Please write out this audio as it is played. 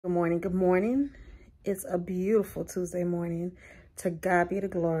Good morning. Good morning. It's a beautiful Tuesday morning. To God be the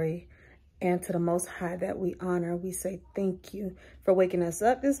glory, and to the Most High that we honor. We say thank you for waking us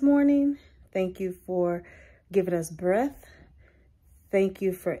up this morning. Thank you for giving us breath. Thank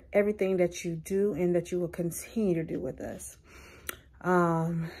you for everything that you do and that you will continue to do with us.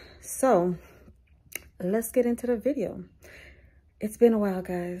 So let's get into the video. It's been a while,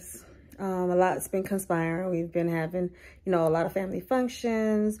 guys. A lot's been conspiring. We've been having, a lot of family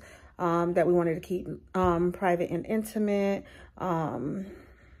functions that we wanted to keep private and intimate.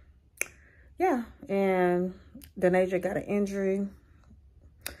 Yeah, and Denasia got an injury.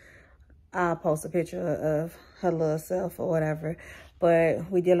 I'll post a picture of her little self or whatever.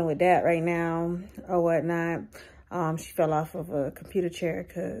 But we're dealing with that right now or whatnot. She fell off of a computer chair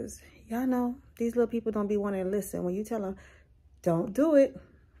because y'all know these little people don't be wanting to listen. When you tell them, don't do it,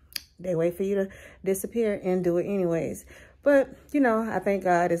 they wait for you to disappear and do it anyways. But, I thank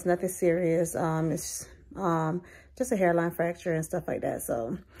God it's nothing serious. It's just a hairline fracture and stuff like that.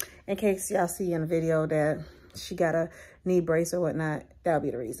 So in case y'all see in the video that she got a knee brace or whatnot, that'll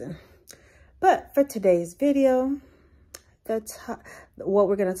be the reason. But for today's video, what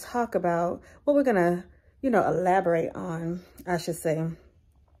we're going to talk about, what we're going to, elaborate on, I should say,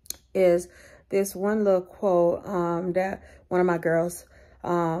 is this one little quote that one of my girls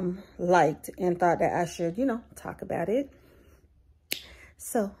liked and thought that I should, talk about it.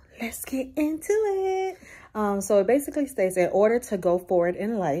 So let's get into it. So it basically states, in order to go forward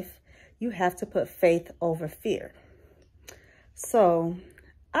in life, you have to put faith over fear. So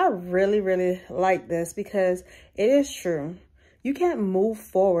I really, really like this because it is true. You can't move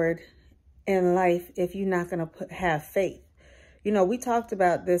forward in life if you're not going to have faith. We talked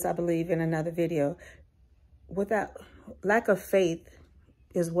about this, I believe, in another video. Without lack of faith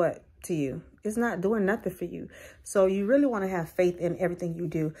is what to you? It's not doing nothing for you. So you really want to have faith in everything you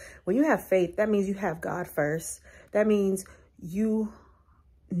do. When you have faith, that means you have God first. That means you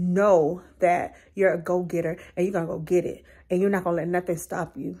know that you're a go-getter and you're going to go get it. And you're not going to let nothing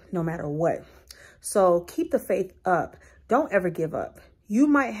stop you no matter what. So keep the faith up. Don't ever give up. You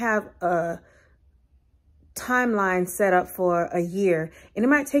might have a timeline set up for a year, and it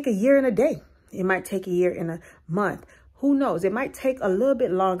might take a year and a day. It might take a year and a month. Who knows? It might take a little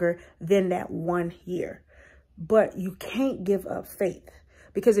bit longer than that 1 year, but you can't give up faith,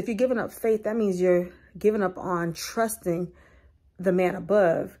 because if you're giving up faith, that means you're giving up on trusting the man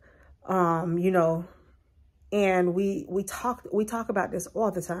above. And we talk about this all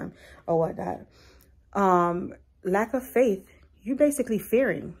the time or whatnot. Lack of faith, you're basically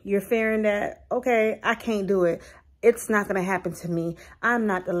fearing. You're fearing that, okay, I can't do it. It's not going to happen to me. I'm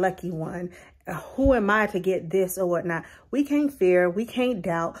not the lucky one. Who am I to get this or whatnot? We can't fear. We can't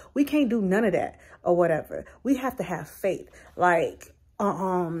doubt. We can't do none of that or whatever. We have to have faith. Like,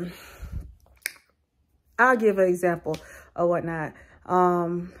 I'll give an example or whatnot.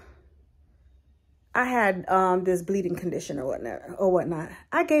 I had this bleeding condition or whatnot.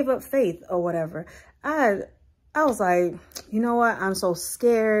 I gave up faith or whatever. I was like, you know what? I'm so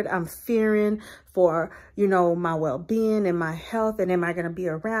scared. I'm fearing for, my well-being and my health. And am I going to be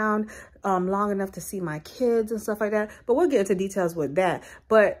around long enough to see my kids and stuff like that? But we'll get into details with that.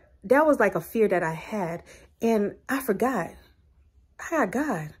 But that was like a fear that I had. And I forgot. I got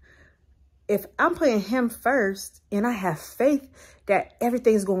God. If I'm putting him first and I have faith that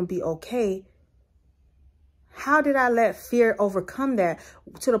everything's going to be okay, how did I let fear overcome that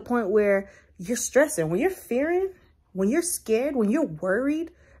to the point where you're stressing? When you're fearing, when you're scared, when you're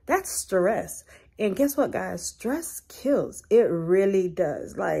worried, that's stress. And guess what, guys? Stress kills. It really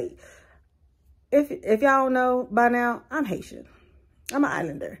does. Like, if y'all don't know by now, I'm Haitian. I'm an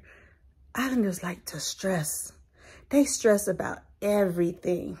islander. Islanders like to stress. They stress about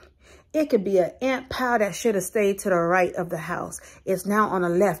everything. It could be an ant pile that should have stayed to the right of the house. It's now on the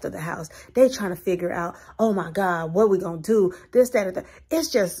left of the house. They trying to figure out, oh my God, what we gonna do? This, that, and that.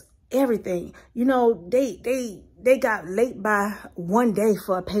 It's just everything. They got late by 1 day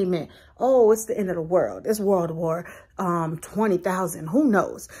for a payment. Oh, it's the end of the world. It's World War 20,000. Who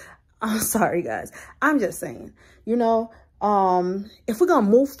knows? I'm sorry, guys. I'm just saying, if we're going to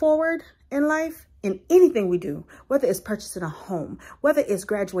move forward in life, in anything we do, whether it's purchasing a home, whether it's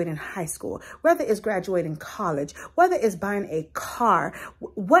graduating high school, whether it's graduating college, whether it's buying a car,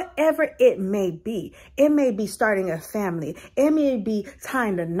 whatever it may be starting a family, it may be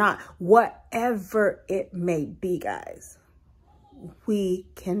tying a knot, whatever it may be, guys, we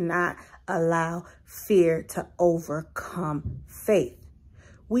cannot allow fear to overcome faith.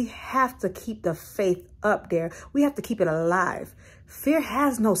 We have to keep the faith up there. We have to keep it alive. Fear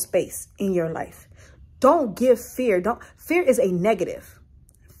has no space in your life. Don't give fear. Fear is a negative.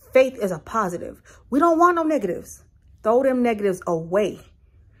 Faith is a positive. We don't want no negatives. Throw them negatives away.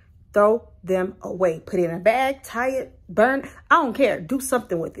 Throw them away. Put it in a bag, tie it, burn. I don't care. Do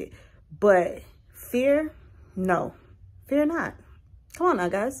something with it. But fear, no. Fear not. Come on now,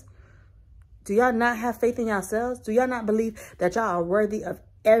 guys. Do y'all not have faith in yourselves? Do y'all not believe that y'all are worthy of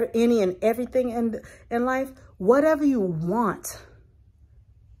any and everything in life? Whatever you want,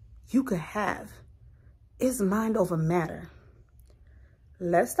 you could have. It's mind over matter.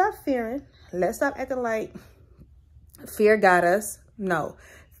 Let's stop fearing. Let's stop acting like fear got us. No.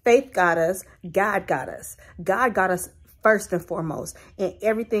 Faith got us. God got us. God got us first and foremost. And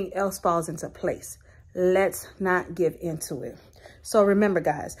everything else falls into place. Let's not give into it. So remember,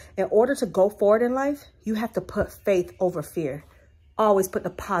 guys, in order to go forward in life, you have to put faith over fear. Always put the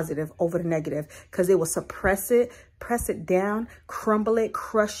positive over the negative, because it will suppress it, press it down, crumble it,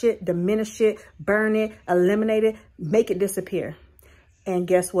 crush it, diminish it, burn it, eliminate it, make it disappear. And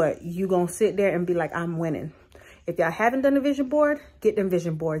guess what? You're going to sit there and be like, I'm winning. If y'all haven't done a vision board, get them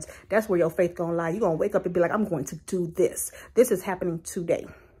vision boards. That's where your faith going to lie. You're going to wake up and be like, I'm going to do this. This is happening today.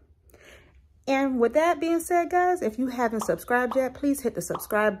 And with that being said, guys, if you haven't subscribed yet, please hit the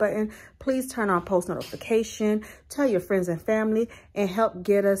subscribe button. Please turn on post notification. Tell your friends and family and help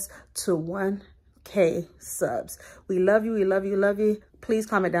get us to 1K subs. We love you. We love you. Love you. Please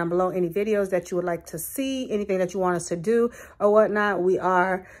comment down below any videos that you would like to see, anything that you want us to do or whatnot. We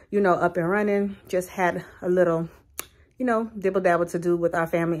are, up and running. Just had a little, dibble dabble to do with our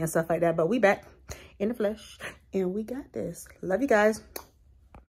family and stuff like that. But we back in the flesh and we got this. Love you guys.